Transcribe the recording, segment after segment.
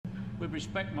With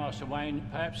respect, Master Wayne,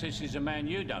 perhaps this is a man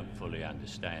you don't fully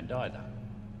understand either.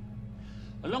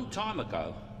 A long time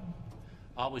ago,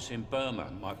 I was in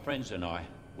Burma. My friends and I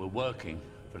were working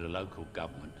for the local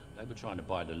government. They were trying to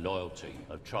buy the loyalty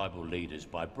of tribal leaders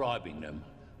by bribing them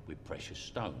with precious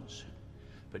stones.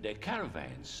 But their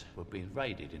caravans were being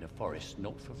raided in a forest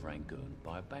north of Rangoon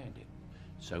by a bandit.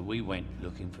 So we went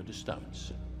looking for the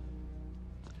stones.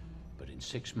 But in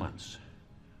 6 months,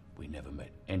 we never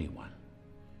met anyone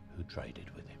who traded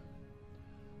with him.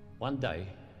 One day,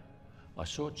 I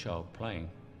saw a child playing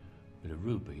with a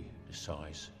ruby the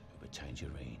size of a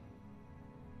tangerine.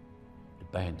 The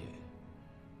bandit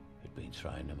had been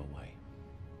throwing them away.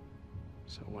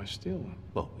 So why steal them?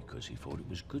 Well, because he thought it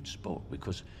was good sport.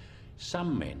 Because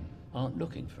some men aren't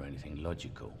looking for anything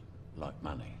logical, like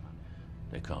money.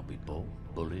 They can't be bought,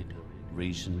 bullied,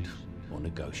 reasoned, or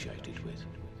negotiated with.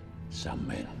 Some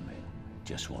men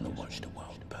just want to watch the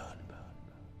world burn.